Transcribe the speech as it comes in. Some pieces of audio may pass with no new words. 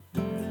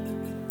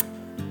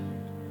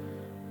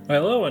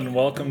Hello and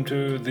welcome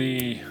to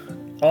the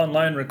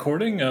online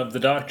recording of the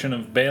Doctrine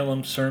of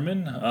Balaam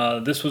sermon.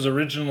 This was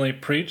originally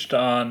preached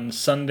on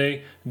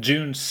Sunday,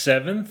 June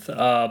 7th,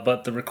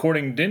 but the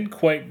recording didn't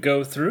quite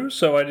go through,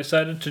 so I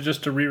decided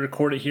to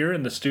re-record it here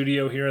in the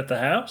studio here at the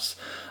house.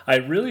 I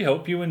really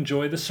hope you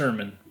enjoy the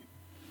sermon.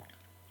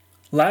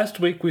 Last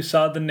week we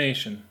saw the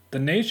nation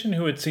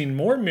who had seen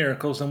more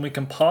miracles than we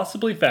can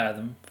possibly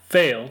fathom,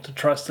 fail to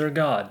trust their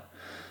God.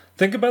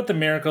 Think about the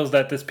miracles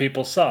that this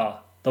people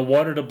saw. The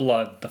water to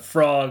blood, the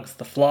frogs,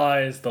 the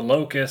flies, the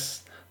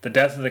locusts, the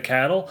death of the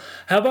cattle.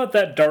 How about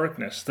that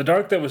darkness? The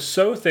dark that was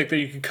so thick that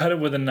you could cut it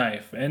with a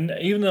knife, and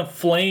even a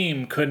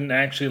flame couldn't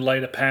actually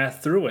light a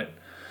path through it.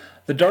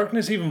 The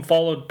darkness even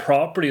followed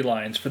property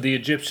lines for the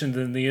Egyptians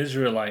and the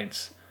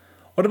Israelites.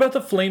 What about the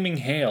flaming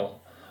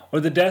hail? Or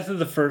the death of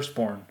the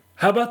firstborn?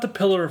 How about the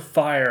pillar of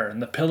fire and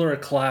the pillar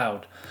of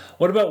cloud?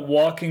 What about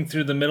walking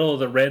through the middle of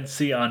the Red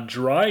Sea on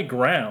dry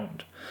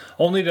ground,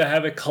 only to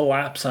have it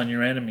collapse on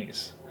your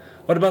enemies?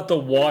 What about the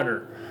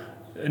water,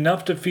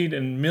 enough to feed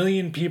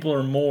 1,000,000 people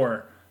or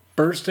more,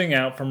 bursting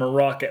out from a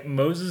rock at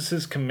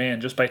Moses'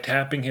 command just by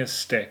tapping his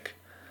stick?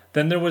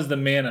 Then there was the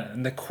manna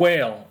and the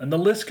quail, and the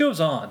list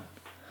goes on.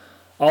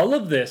 All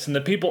of this, and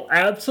the people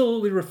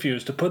absolutely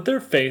refused to put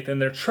their faith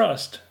and their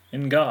trust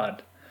in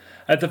God.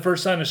 At the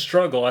first sign of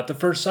struggle, at the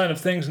first sign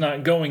of things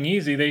not going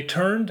easy, they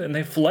turned and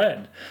they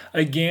fled.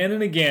 Again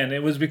and again,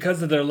 it was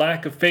because of their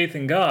lack of faith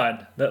in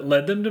God that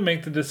led them to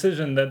make the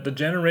decision that the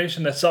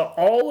generation that saw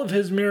all of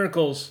his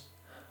miracles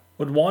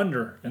would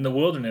wander in the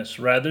wilderness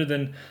rather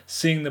than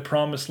seeing the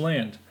promised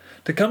land.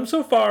 To come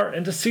so far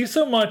and to see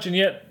so much, and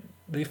yet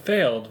they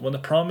failed when the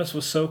promise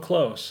was so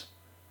close.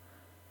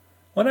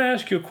 I want to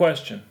ask you a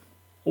question.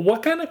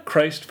 What kind of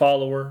Christ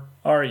follower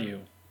are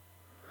you?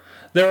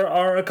 There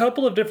are a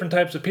couple of different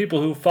types of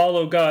people who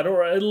follow God,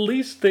 or at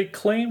least they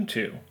claim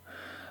to.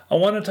 I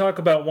want to talk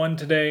about one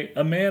today,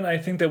 a man I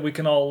think that we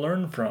can all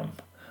learn from.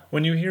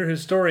 When you hear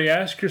his story,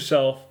 ask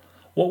yourself,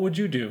 what would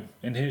you do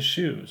in his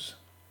shoes?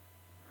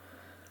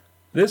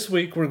 This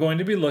week we're going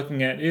to be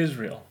looking at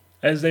Israel,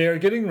 as they are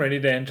getting ready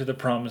to enter the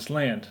Promised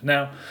Land.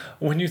 Now,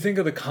 when you think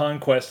of the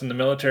conquest and the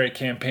military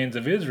campaigns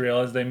of Israel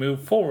as they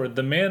move forward,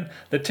 the man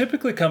that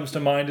typically comes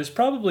to mind is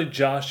probably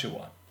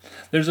Joshua.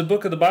 There's a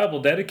book of the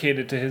Bible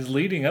dedicated to his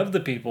leading of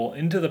the people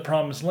into the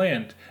Promised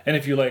Land. And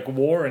if you like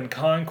war and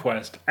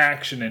conquest,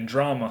 action and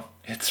drama,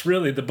 it's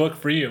really the book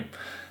for you.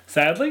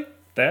 Sadly,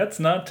 that's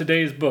not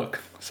today's book.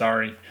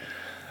 Sorry.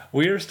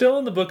 We are still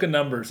in the book of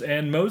Numbers,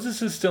 and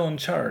Moses is still in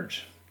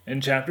charge.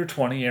 In chapter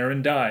 20,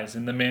 Aaron dies,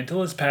 and the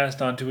mantle is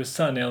passed on to his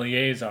son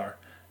Eleazar.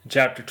 In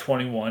chapter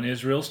 21,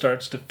 Israel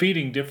starts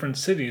defeating different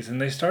cities,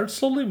 and they start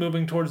slowly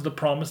moving towards the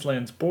Promised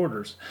Land's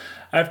borders.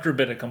 After a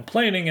bit of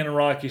complaining and a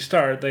rocky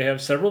start, they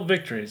have several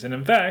victories, and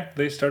in fact,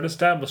 they start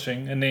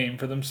establishing a name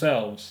for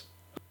themselves.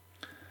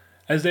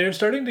 As they are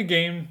starting to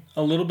gain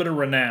a little bit of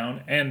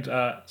renown and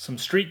some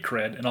street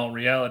cred, in all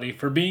reality,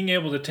 for being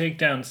able to take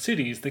down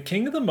cities, the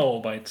king of the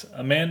Moabites,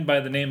 a man by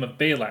the name of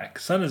Balak,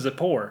 son of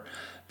Zippor,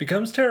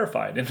 becomes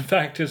terrified. In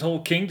fact, his whole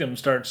kingdom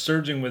starts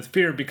surging with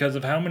fear because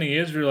of how many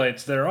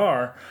Israelites there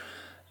are,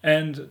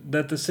 and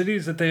that the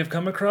cities that they have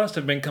come across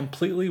have been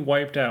completely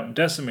wiped out,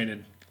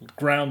 decimated,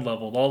 ground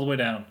leveled, all the way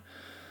down.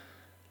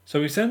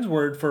 So he sends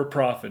word for a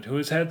prophet who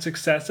has had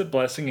success at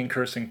blessing and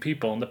cursing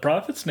people, and the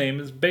prophet's name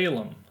is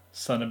Balaam,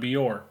 son of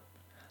Beor.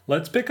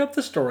 Let's pick up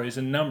the stories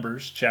in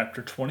Numbers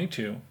chapter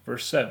 22,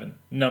 verse 7.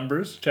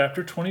 Numbers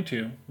chapter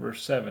 22,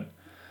 verse 7.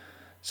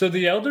 So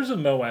the elders of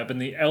Moab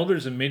and the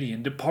elders of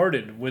Midian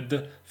departed with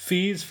the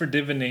fees for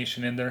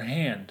divination in their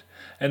hand.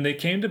 And they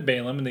came to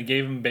Balaam, and they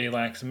gave him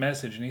Balak's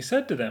message. And he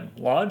said to them,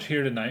 Lodge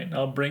here tonight, and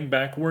I'll bring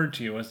back word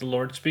to you as the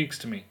Lord speaks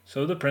to me.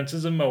 So the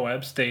princes of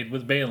Moab stayed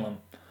with Balaam.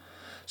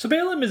 So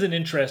Balaam is an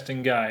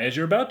interesting guy, as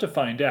you're about to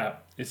find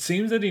out. It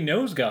seems that he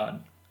knows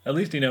God. At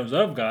least he knows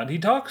of God. He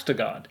talks to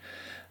God.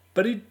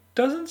 But he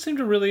doesn't seem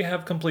to really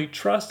have complete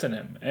trust in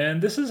him. And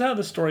this is how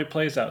the story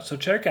plays out. So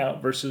check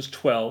out verses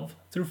 12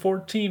 through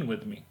 14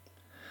 with me.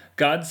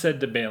 God said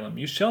to Balaam,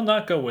 You shall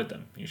not go with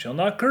them. You shall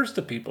not curse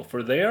the people,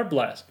 for they are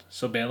blessed.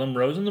 So Balaam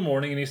rose in the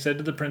morning, and he said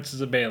to the princes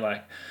of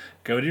Balak,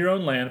 Go to your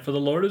own land, for the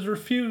Lord has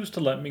refused to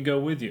let me go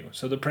with you.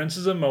 So the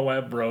princes of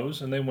Moab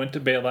rose, and they went to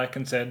Balak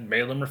and said,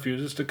 Balaam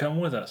refuses to come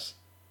with us.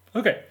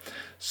 Okay,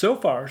 so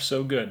far,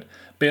 so good.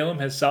 Balaam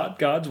has sought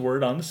God's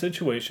word on the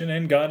situation,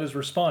 and God has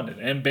responded,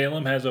 and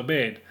Balaam has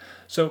obeyed.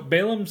 So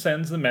Balaam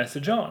sends the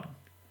message on.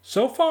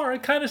 So far,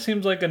 it kind of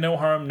seems like a no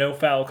harm, no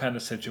foul kind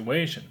of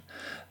situation.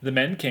 The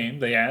men came,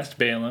 they asked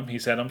Balaam, he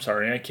said, I'm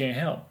sorry, I can't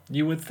help.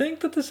 You would think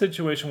that the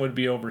situation would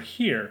be over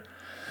here,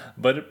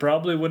 but it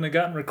probably wouldn't have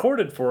gotten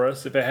recorded for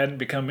us if it hadn't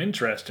become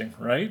interesting,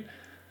 right?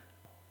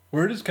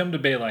 Word has come to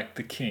Balak,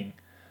 the king.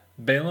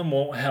 Balaam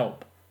won't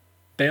help.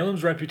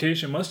 Balaam's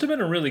reputation must have been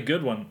a really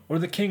good one, or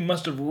the king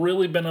must have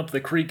really been up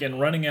the creek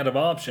and running out of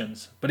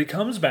options. But he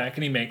comes back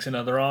and he makes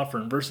another offer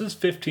in verses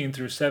 15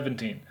 through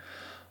 17.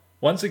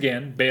 Once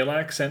again,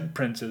 Balak sent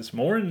princes,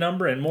 more in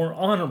number and more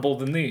honorable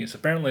than these.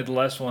 Apparently the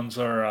last ones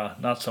are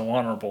not so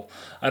honorable.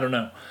 I don't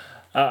know.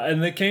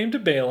 And they came to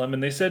Balaam,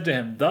 and they said to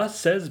him, Thus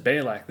says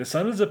Balak, the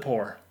son of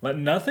Zippor, Let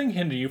nothing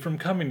hinder you from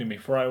coming to me,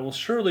 for I will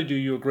surely do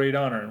you a great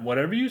honor, and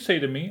whatever you say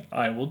to me,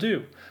 I will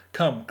do.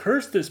 Come,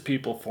 curse this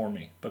people for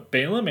me. But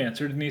Balaam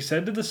answered, and he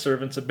said to the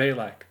servants of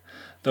Balak,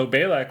 Though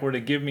Balak were to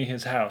give me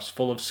his house,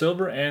 full of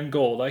silver and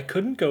gold, I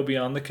couldn't go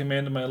beyond the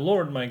command of my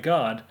Lord my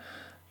God,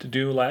 to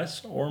do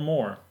less or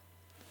more.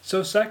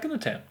 So second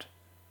attempt.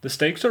 The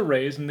stakes are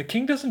raised, and the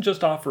king doesn't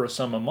just offer a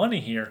sum of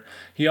money here.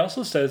 He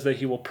also says that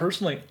he will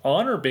personally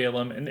honor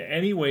Balaam in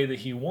any way that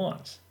he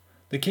wants.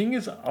 The king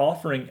is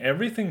offering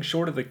everything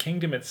short of the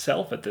kingdom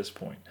itself at this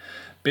point.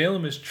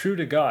 Balaam is true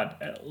to God,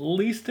 at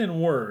least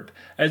in word,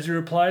 as he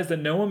replies that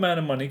no amount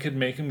of money could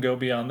make him go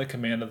beyond the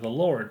command of the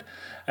Lord.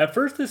 At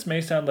first, this may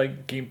sound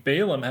like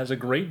Balaam has a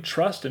great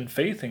trust and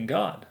faith in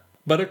God.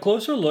 But a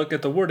closer look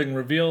at the wording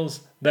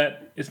reveals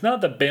that it's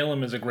not that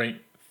Balaam is a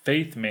great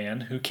faith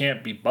man who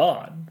can't be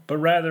bought, but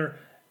rather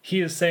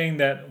he is saying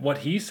that what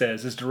he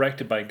says is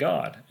directed by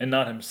God and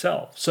not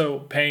himself. So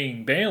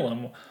paying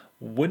Balaam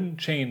wouldn't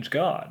change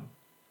God.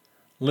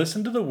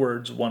 Listen to the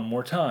words one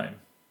more time.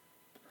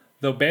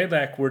 Though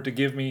Balak were to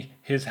give me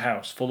his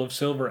house full of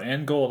silver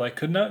and gold, I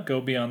could not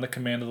go beyond the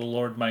command of the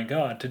Lord my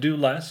God to do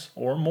less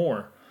or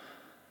more.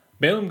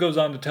 Balaam goes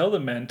on to tell the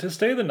men to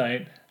stay the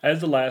night, as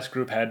the last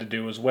group had to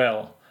do as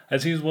well,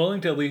 as he is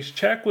willing to at least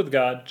check with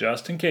God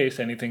just in case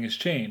anything has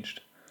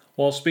changed.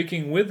 While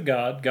speaking with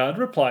God, God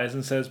replies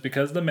and says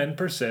because the men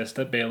persist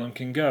that Balaam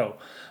can go,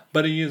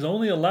 but he is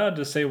only allowed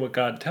to say what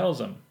God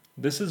tells him.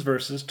 This is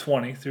verses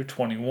 20 through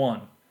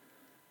 21.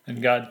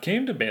 And God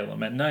came to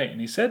Balaam at night, and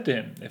he said to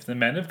him, If the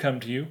men have come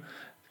to you,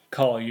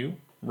 call you,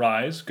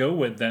 rise, go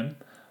with them,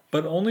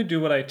 but only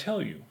do what I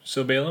tell you.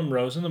 So Balaam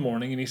rose in the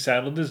morning, and he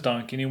saddled his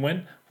donkey, and he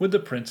went with the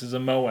princes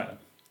of Moab.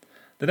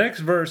 The next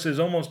verse is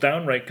almost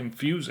downright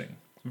confusing.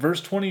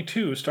 Verse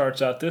 22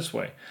 starts out this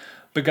way.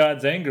 But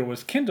God's anger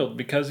was kindled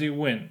because he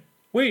went.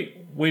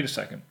 Wait a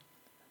second.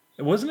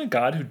 Wasn't it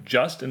God who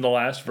just in the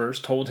last verse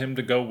told him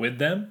to go with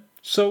them?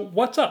 So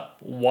what's up?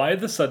 Why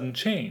the sudden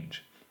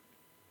change?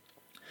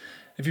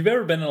 If you've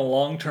ever been in a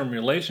long-term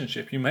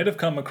relationship, you might have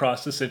come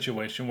across a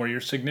situation where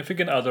your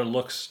significant other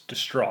looks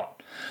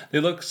distraught. They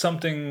look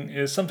something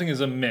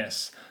is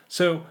amiss.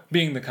 So,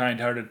 being the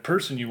kind-hearted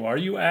person you are,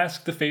 you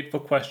ask the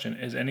fateful question,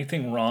 Is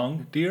anything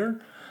wrong,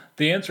 dear?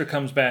 The answer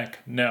comes back,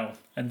 no.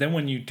 And then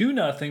when you do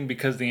nothing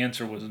because the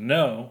answer was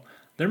no,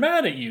 they're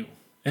mad at you.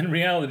 In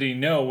reality,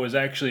 no was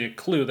actually a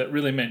clue that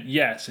really meant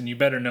yes, and you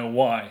better know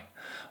why.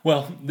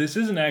 Well, this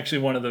isn't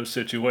actually one of those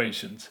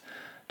situations.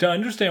 To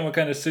understand what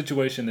kind of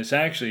situation this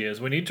actually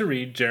is, we need to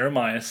read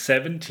Jeremiah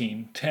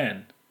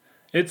 17:10.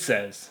 It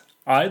says,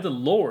 I, the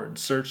Lord,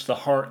 search the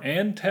heart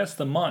and test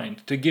the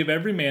mind, to give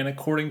every man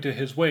according to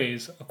his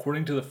ways,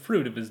 according to the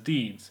fruit of his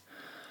deeds.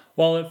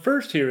 While at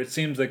first here it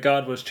seems that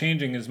God was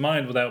changing his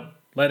mind without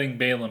letting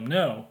Balaam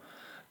know,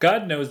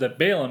 God knows that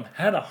Balaam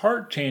had a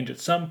heart change at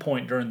some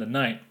point during the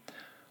night.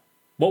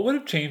 What would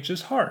have changed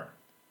his heart?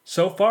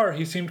 So far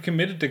he seemed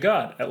committed to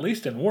God, at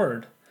least in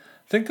word.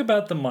 Think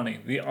about the money,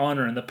 the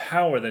honor, and the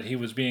power that he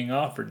was being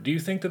offered. Do you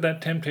think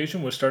that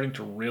temptation was starting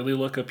to really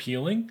look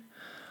appealing?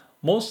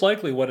 Most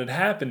likely what had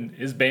happened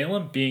is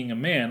Balaam, being a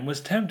man,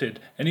 was tempted,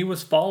 and he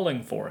was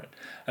falling for it.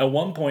 At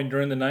one point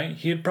during the night,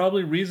 he had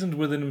probably reasoned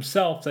within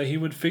himself that he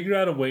would figure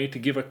out a way to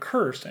give a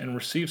curse and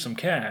receive some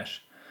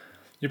cash.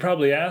 You're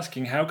probably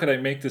asking, how could I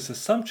make this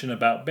assumption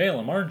about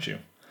Balaam, aren't you?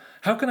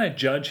 How can I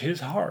judge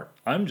his heart?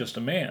 I'm just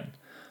a man.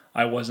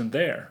 I wasn't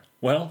there.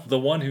 Well, the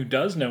one who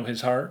does know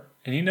his heart,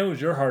 and he knows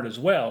your heart as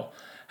well,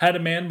 had a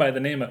man by the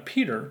name of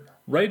Peter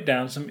write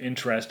down some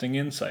interesting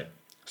insight.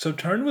 So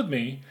turn with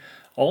me,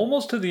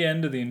 almost to the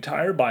end of the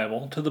entire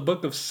Bible, to the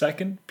book of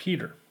 2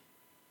 Peter.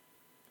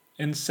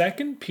 In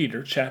 2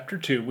 Peter chapter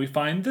 2, we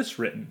find this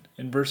written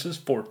in verses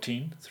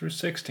 14 through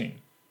 16.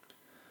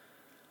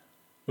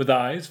 With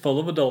eyes full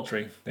of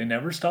adultery, they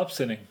never stop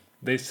sinning.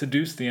 They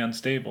seduce the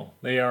unstable.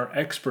 They are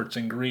experts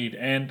in greed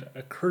and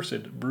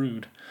accursed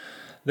brood.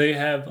 They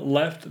have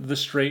left the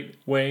straight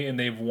way, and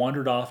they've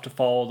wandered off to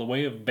follow the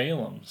way of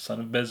Balaam, son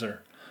of Bezer,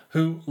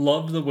 who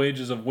loved the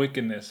wages of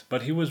wickedness,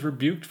 but he was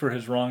rebuked for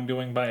his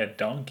wrongdoing by a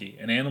donkey,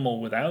 an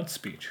animal without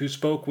speech, who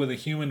spoke with a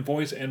human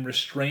voice and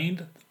restrained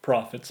the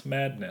prophet's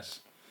madness.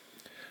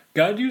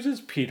 God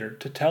uses Peter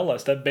to tell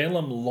us that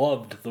Balaam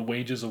loved the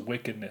wages of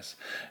wickedness.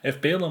 If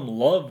Balaam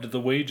loved the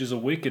wages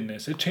of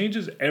wickedness, it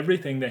changes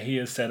everything that he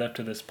has said up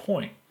to this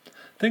point.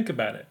 Think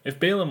about it. If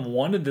Balaam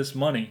wanted this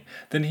money,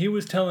 then he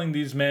was telling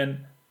these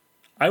men,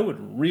 I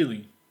would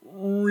really,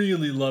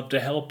 really love to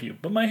help you,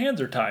 but my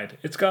hands are tied.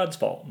 It's God's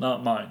fault,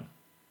 not mine.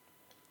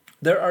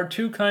 There are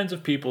two kinds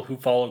of people who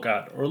follow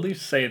God, or at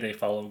least say they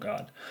follow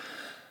God.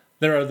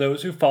 There are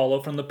those who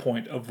follow from the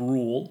point of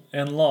rule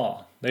and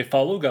law. They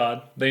follow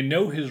God, they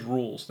know his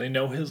rules, they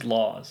know his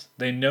laws,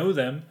 they know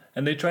them,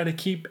 and they try to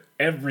keep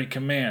every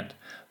command.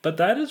 But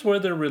that is where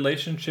their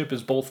relationship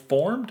is both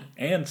formed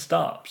and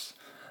stops.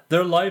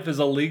 Their life is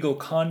a legal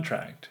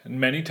contract, and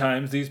many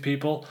times these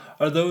people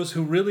are those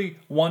who really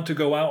want to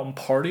go out and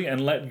party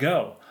and let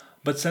go.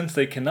 But since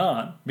they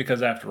cannot,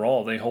 because after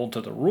all they hold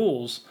to the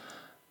rules,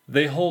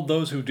 they hold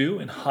those who do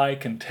in high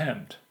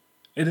contempt.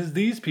 It is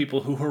these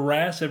people who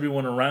harass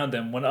everyone around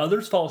them when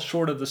others fall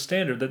short of the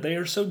standard that they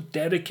are so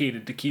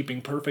dedicated to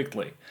keeping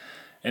perfectly.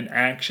 In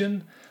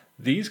action,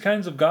 these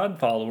kinds of God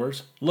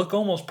followers look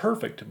almost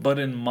perfect, but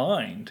in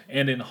mind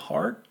and in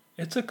heart,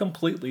 it's a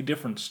completely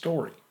different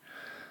story.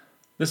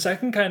 The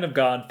second kind of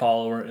God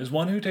follower is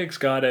one who takes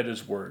God at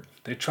His word.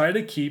 They try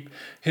to keep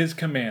His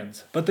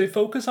commands, but they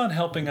focus on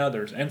helping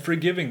others and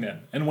forgiving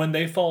them. And when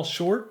they fall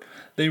short,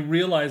 they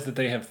realize that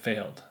they have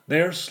failed. They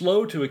are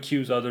slow to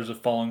accuse others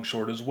of falling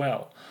short as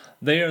well.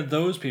 They are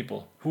those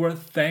people who are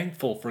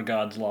thankful for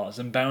God's laws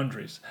and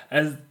boundaries,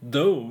 as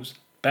those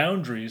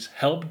boundaries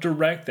help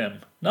direct them,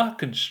 not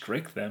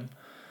constrict them.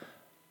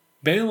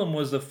 Balaam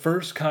was the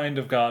first kind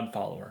of God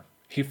follower.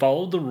 He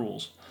followed the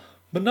rules,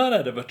 but not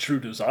out of a true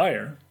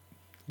desire.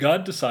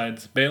 God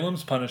decides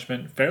Balaam's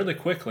punishment fairly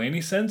quickly, and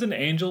He sends an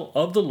angel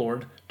of the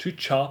Lord to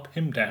chop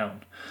him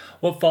down.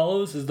 What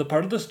follows is the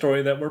part of the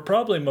story that we're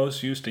probably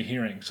most used to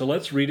hearing, so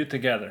let's read it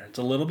together. It's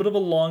a little bit of a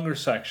longer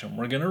section.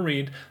 We're going to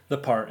read the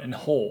part in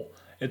whole.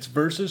 It's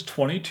verses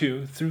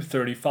 22 through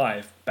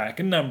 35, back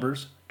in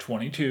Numbers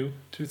 22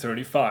 through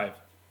 35,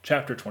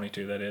 chapter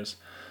 22 that is.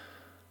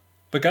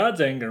 But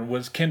God's anger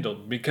was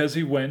kindled because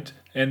he went,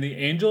 and the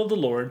angel of the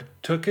Lord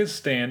took his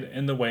stand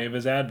in the way of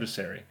his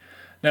adversary.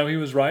 Now he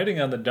was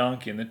riding on the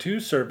donkey, and the two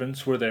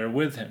servants were there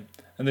with him.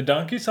 And the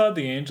donkey saw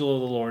the angel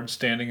of the Lord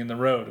standing in the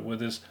road,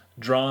 with his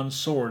drawn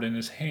sword in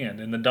his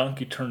hand. And the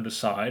donkey turned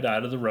aside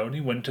out of the road, and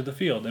he went to the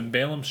field. And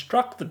Balaam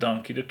struck the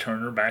donkey to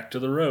turn her back to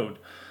the road.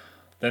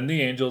 Then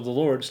the angel of the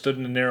Lord stood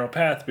in a narrow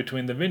path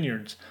between the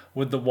vineyards,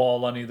 with the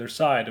wall on either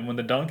side. And when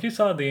the donkey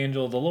saw the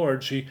angel of the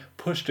Lord, she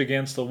pushed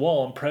against the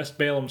wall and pressed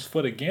Balaam's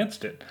foot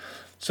against it.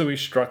 So he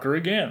struck her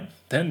again.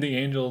 Then the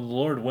angel of the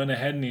Lord went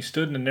ahead, and he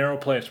stood in a narrow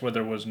place where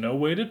there was no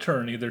way to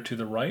turn either to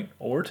the right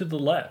or to the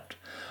left.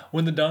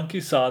 When the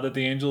donkey saw that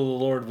the angel of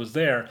the Lord was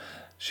there,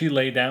 she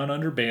lay down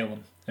under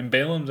Balaam. And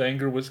Balaam's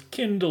anger was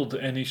kindled,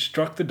 and he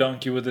struck the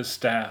donkey with his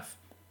staff.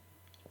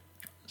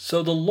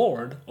 So the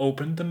Lord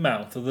opened the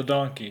mouth of the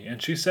donkey,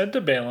 and she said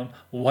to Balaam,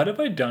 "What have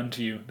I done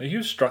to you, that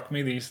you struck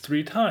me these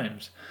 3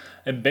 times?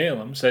 And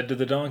Balaam said to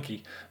the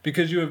donkey,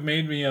 "Because you have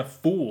made me a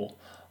fool.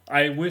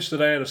 I wish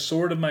that I had a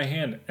sword in my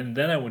hand, and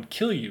then I would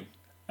kill you."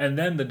 And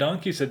then the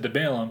donkey said to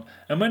Balaam,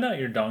 "Am I not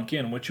your donkey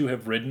on which you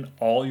have ridden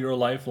all your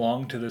life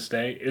long to this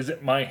day? Is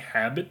it my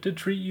habit to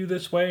treat you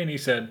this way?" And he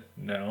said,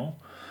 "No."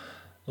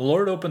 The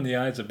Lord opened the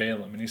eyes of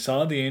Balaam, and he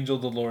saw the angel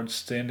of the Lord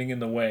standing in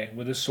the way,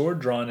 with his sword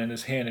drawn in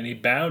his hand, and he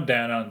bowed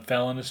down and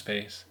fell on his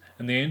face.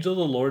 And the angel of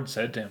the Lord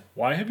said to him,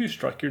 "Why have you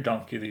struck your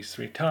donkey these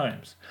 3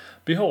 times?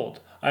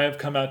 Behold, I have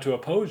come out to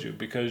oppose you,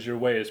 because your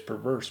way is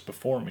perverse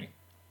before me.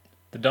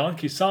 The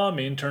donkey saw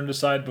me and turned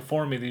aside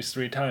before me these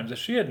 3 times. If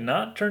she had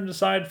not turned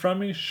aside from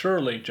me,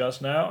 surely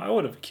just now I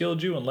would have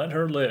killed you and let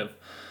her live."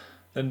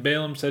 Then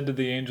Balaam said to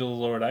the angel of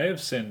the Lord, "I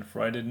have sinned,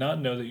 for I did not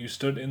know that you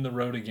stood in the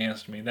road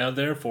against me. Now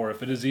therefore,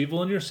 if it is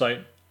evil in your sight,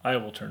 I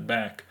will turn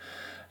back."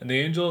 And the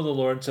angel of the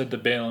Lord said to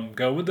Balaam,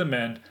 "Go with the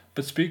men,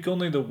 but speak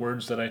only the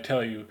words that I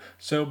tell you."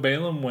 So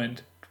Balaam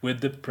went with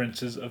the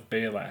princes of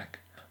Balak.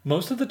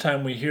 Most of the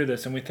time we hear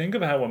this and we think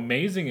of how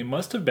amazing it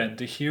must have been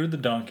to hear the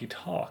donkey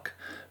talk.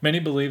 Many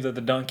believe that the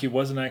donkey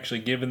wasn't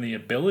actually given the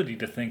ability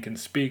to think and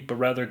speak, but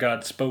rather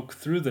God spoke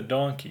through the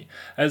donkey,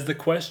 as the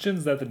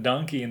questions that the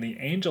donkey and the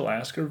angel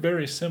ask are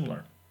very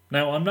similar.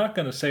 Now, I'm not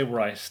going to say where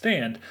I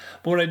stand,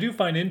 but what I do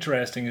find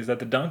interesting is that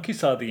the donkey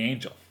saw the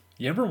angel.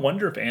 You ever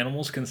wonder if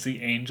animals can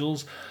see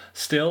angels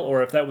still,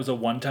 or if that was a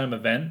one-time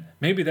event?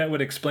 Maybe that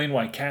would explain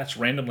why cats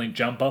randomly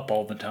jump up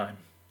all the time.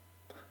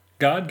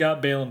 God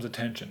got Balaam's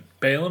attention.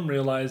 Balaam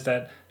realized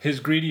that his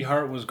greedy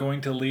heart was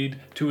going to lead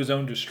to his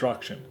own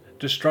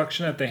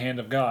destruction at the hand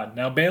of God.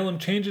 Now Balaam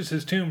changes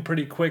his tune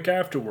pretty quick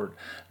afterward,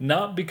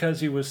 not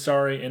because he was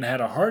sorry and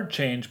had a heart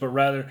change, but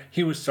rather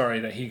he was sorry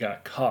that he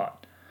got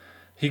caught.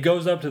 He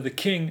goes up to the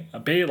king,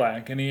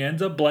 Balak, and he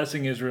ends up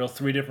blessing Israel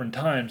 3 different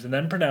times and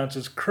then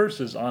pronounces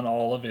curses on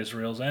all of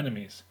Israel's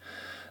enemies.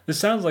 This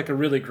sounds like a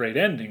really great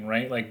ending,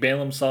 right? Like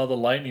Balaam saw the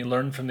light and he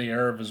learned from the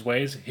error of his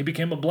ways. He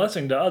became a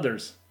blessing to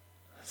others.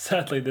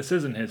 Sadly, this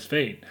isn't his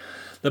fate.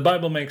 The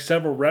Bible makes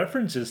several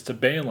references to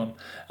Balaam.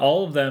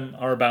 All of them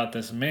are about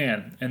this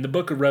man. In the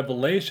book of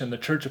Revelation, the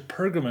church of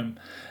Pergamum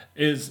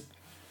is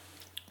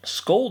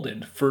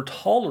scolded for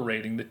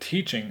tolerating the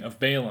teaching of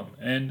Balaam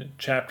in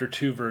chapter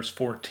 2, verse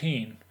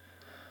 14.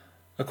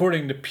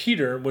 According to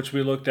Peter, which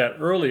we looked at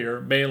earlier,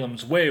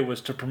 Balaam's way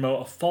was to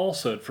promote a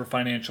falsehood for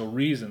financial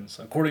reasons.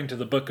 According to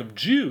the book of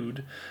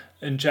Jude,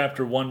 in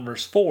chapter 1,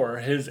 verse 4,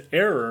 his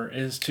error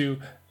is to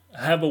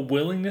have a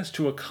willingness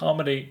to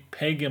accommodate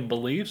pagan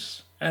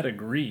beliefs out of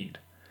greed.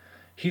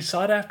 He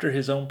sought after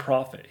his own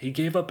profit. He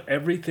gave up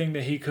everything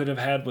that he could have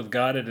had with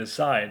God at his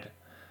side,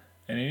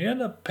 and he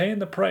ended up paying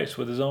the price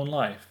with his own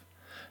life.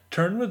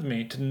 Turn with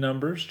me to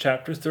Numbers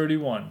chapter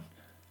 31.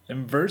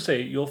 In verse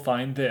 8 you'll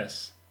find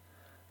this.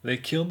 They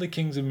killed the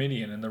kings of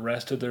Midian and the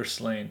rest of their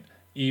slain,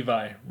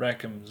 Evi,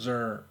 Rechem,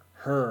 Zur,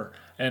 Hur,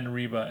 and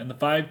Reba, and the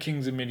 5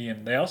 kings of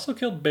Midian. They also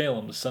killed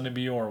Balaam the son of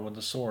Beor with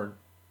the sword.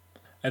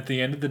 At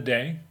the end of the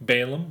day,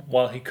 Balaam,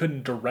 while he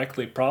couldn't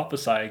directly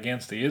prophesy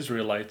against the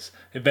Israelites,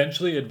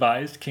 eventually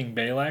advised King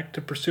Balak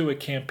to pursue a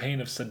campaign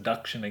of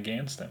seduction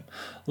against them.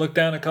 Look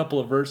down a couple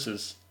of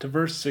verses to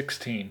verse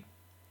 16.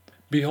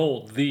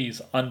 Behold, these,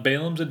 on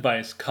Balaam's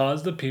advice,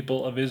 caused the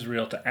people of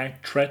Israel to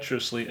act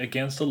treacherously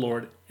against the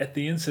Lord at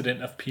the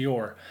incident of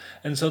Peor,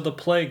 and so the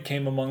plague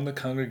came among the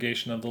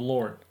congregation of the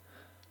Lord.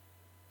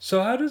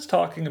 So how does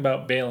talking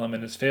about Balaam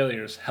and his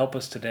failures help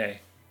us today?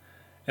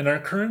 In our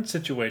current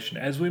situation,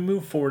 as we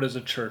move forward as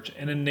a church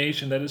in a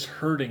nation that is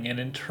hurting and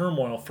in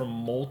turmoil from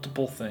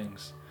multiple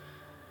things,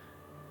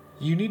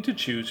 you need to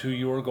choose who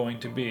you are going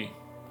to be.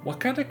 What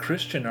kind of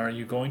Christian are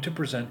you going to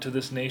present to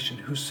this nation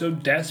who so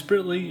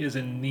desperately is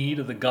in need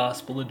of the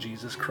gospel of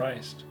Jesus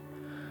Christ?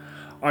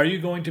 Are you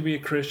going to be a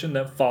Christian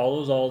that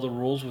follows all the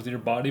rules with your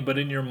body, but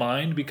in your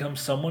mind becomes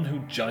someone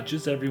who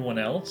judges everyone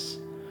else?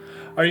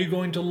 Are you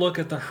going to look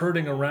at the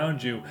hurting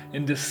around you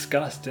in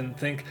disgust and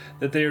think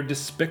that they are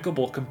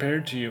despicable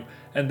compared to you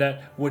and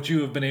that what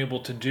you have been able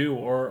to do?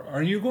 Or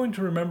are you going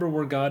to remember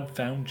where God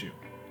found you?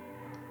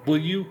 Will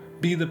you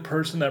be the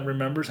person that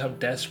remembers how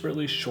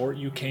desperately short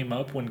you came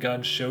up when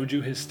God showed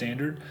you his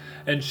standard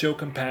and show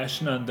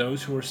compassion on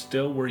those who are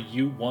still where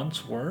you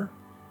once were?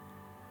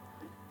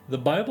 The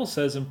Bible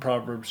says in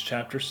Proverbs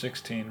chapter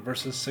 16,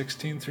 verses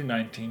 16 through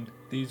 19,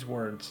 these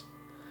words,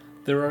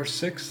 "There are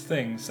 6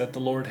 things that the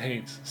Lord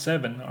hates.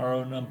 7 are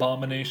an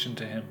abomination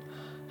to him: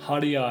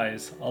 haughty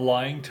eyes, a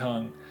lying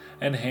tongue,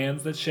 and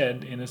hands that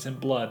shed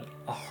innocent blood,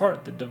 a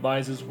heart that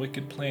devises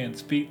wicked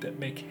plans, feet that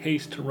make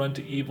haste to run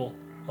to evil,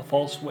 a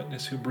false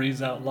witness who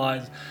breathes out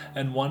lies,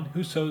 and one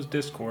who sows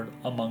discord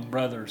among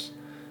brothers."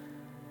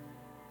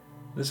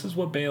 This is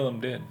what Balaam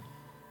did.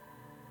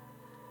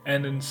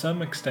 And in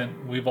some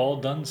extent, we've all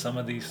done some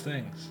of these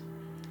things.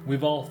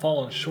 We've all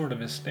fallen short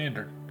of his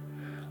standard.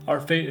 Our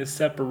fate is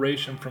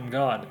separation from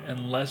God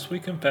unless we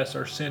confess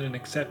our sin and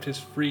accept his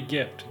free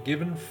gift,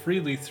 given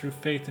freely through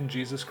faith in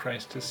Jesus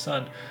Christ, his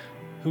Son,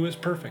 who is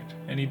perfect.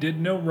 And he did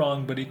no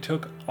wrong, but he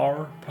took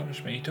our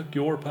punishment. He took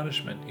your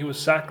punishment. He was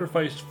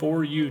sacrificed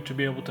for you to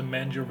be able to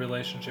mend your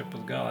relationship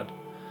with God.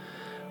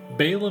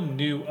 Balaam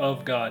knew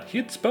of God. He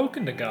had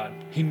spoken to God.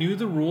 He knew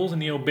the rules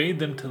and he obeyed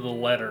them to the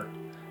letter.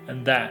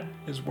 And that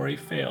is where he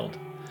failed.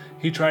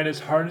 He tried as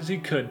hard as he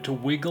could to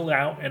wiggle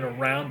out and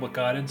around what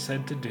God had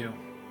said to do.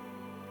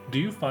 Do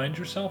you find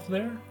yourself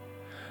there?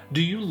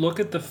 Do you look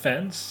at the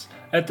fence?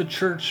 At the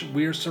church,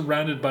 we are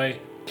surrounded by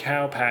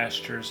cow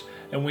pastures,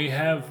 and we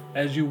have,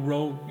 as you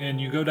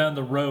go down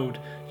the road,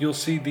 you'll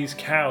see these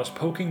cows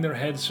poking their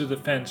heads through the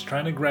fence,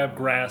 trying to grab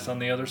grass on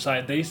the other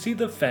side. They see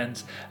the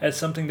fence as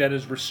something that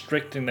is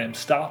restricting them,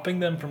 stopping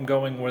them from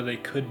going where they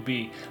could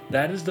be.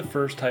 That is the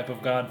first type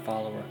of God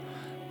follower.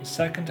 The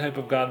second type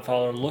of God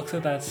follower looks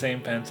at that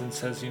same fence and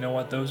says, you know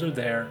what, those are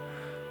there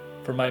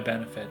for my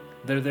benefit.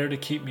 They're there to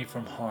keep me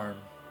from harm.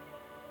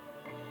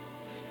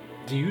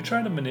 Do you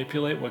try to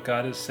manipulate what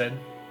God has said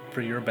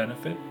for your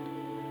benefit?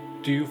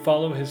 Do you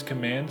follow his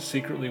command,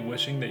 secretly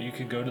wishing that you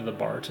could go to the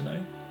bar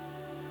tonight?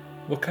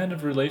 What kind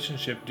of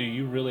relationship do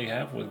you really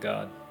have with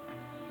God?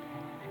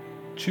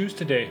 Choose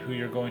today who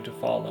you're going to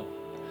follow.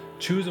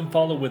 Choose and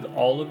follow with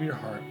all of your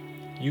heart.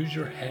 Use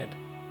your head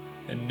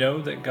and know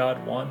that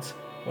God wants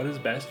what is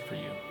best for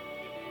you.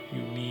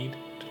 You need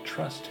to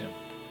trust him,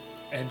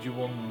 and you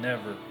will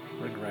never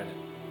regret it.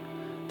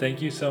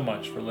 Thank you so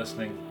much for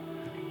listening.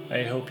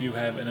 I hope you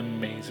have an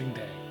amazing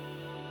day.